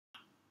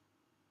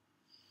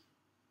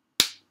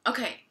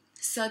Okay,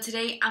 so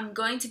today I'm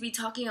going to be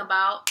talking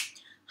about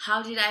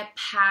how did I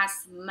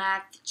pass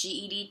Math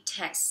GED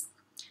test.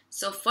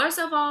 So first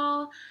of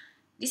all,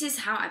 this is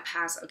how I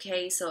pass,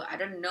 okay? So I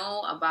don't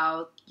know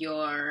about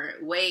your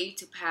way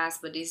to pass,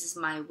 but this is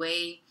my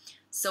way.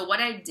 So what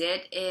I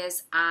did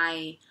is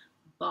I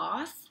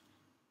bought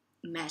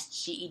Math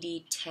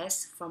GED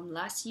test from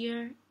last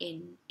year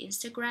in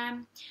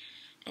Instagram,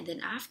 and then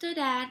after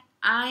that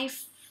I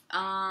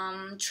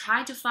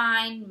try to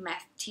find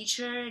math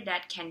teacher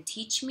that can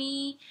teach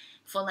me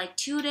for like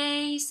 2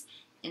 days,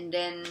 and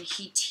then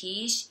he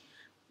teach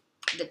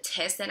the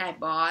test that I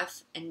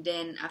bought, and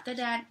then after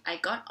that I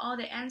got all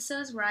the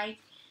answers right,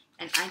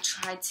 and I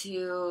tried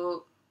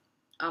to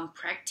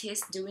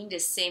practice doing the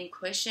same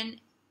question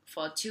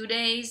for 2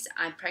 days.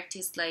 I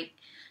practiced like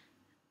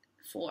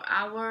 4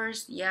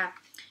 hours, yeah.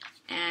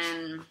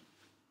 And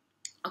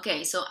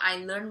okay, so I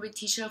learned with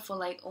teacher for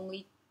like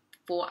only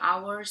 4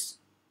 hours,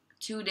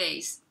 2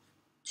 days,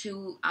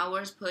 2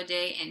 hours per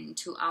day and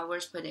 2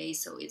 hours per day,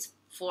 so it's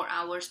 4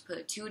 hours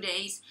per 2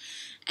 days.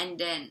 And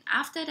then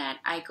after that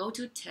I go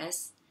to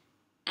test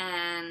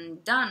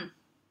and done,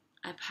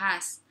 I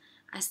pass.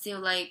 I still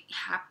like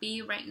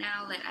happy right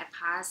now that I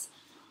pass.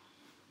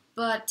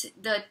 But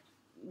the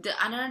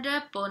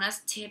another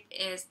bonus tip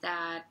is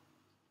that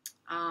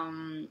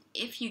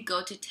if you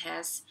go to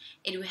test,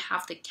 it will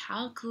have the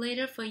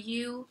calculator for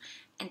you,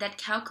 and that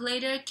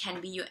calculator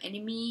can be your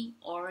enemy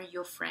or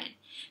your friend,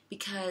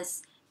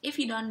 because if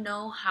you don't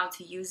know how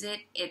to use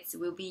it, it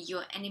will be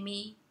your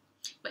enemy.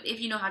 But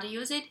if you know how to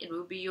use it, it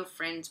will be your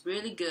friend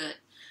really good.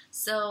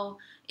 So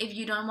if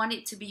you don't want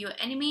it to be your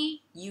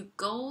enemy, you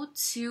go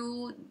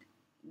to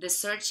the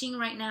searching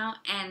right now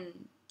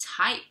and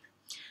type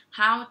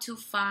how to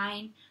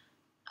find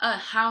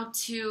how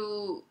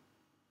to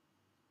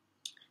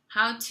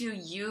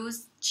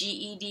use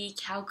GED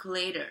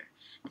calculator,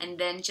 and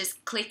then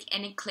just click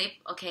any clip.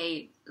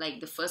 Okay, like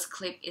the first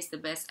clip is the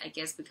best, I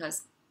guess,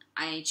 because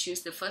I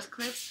choose the first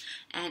clip,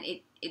 and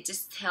it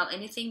just tell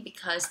anything,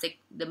 because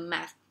the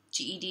Math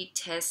GED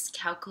test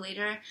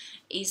calculator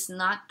is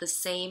not the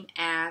same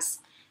as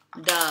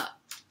the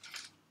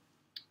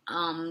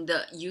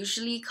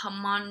usually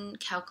common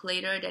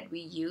calculator that we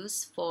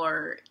use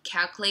for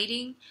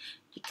calculating,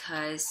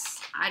 because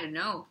I don't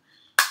know,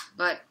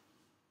 but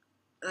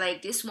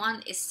like this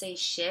one is say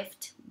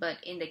shift, but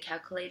in the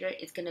calculator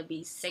it's gonna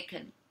be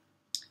second.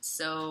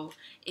 So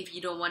if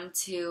you don't want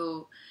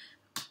to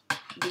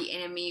be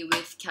enemy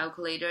with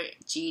calculator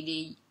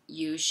GED,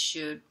 you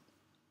should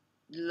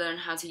learn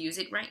how to use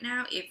it right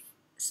now, if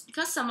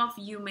because some of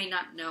you may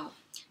not know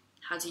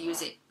how to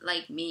use it.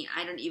 Like me,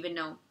 I don't even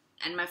know,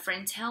 and my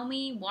friend tell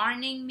me,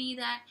 warning me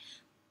that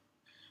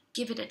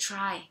give it a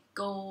try,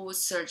 go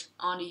search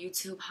on the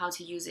YouTube how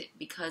to use it,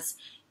 because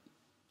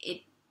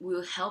it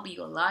will help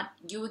you a lot.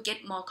 You will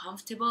get more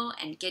comfortable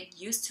and get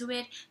used to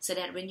it, so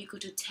that when you go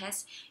to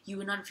test, you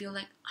will not feel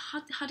like,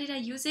 how did I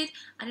use it?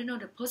 I don't know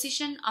the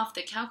position of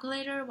the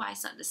calculator, why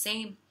it's not the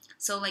same.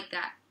 So like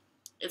that,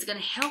 it's gonna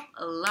help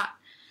a lot.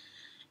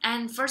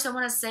 And first I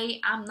want to say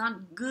I'm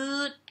not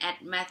good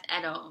at math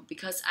at all,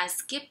 because I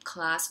skipped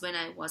class when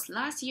I was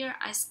last year.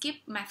 I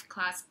skipped math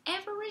class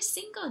every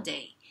single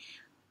day.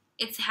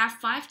 It's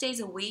 5 days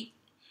a week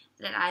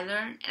that I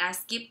learn, and I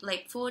skipped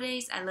like 4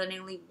 days. I learn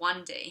only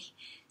 1 day.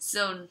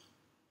 So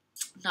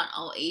not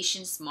all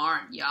Asians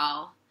smart,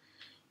 y'all.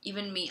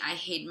 Even me, I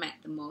hate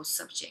math the most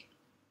subject.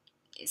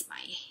 It's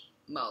my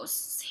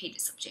most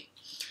hated subject.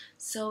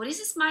 So this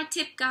is my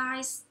tip,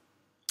 guys.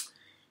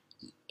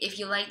 If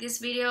you like this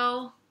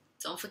video,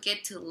 don't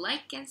forget to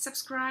like and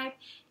subscribe.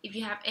 If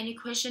you have any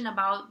question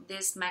about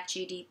this Math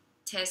GED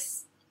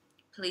test,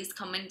 please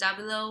comment down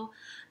below.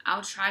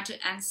 I'll try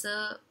to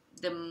answer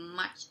the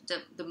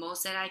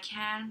most that I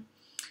can.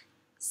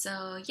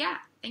 So yeah,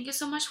 thank you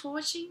so much for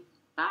watching.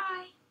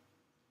 Bye.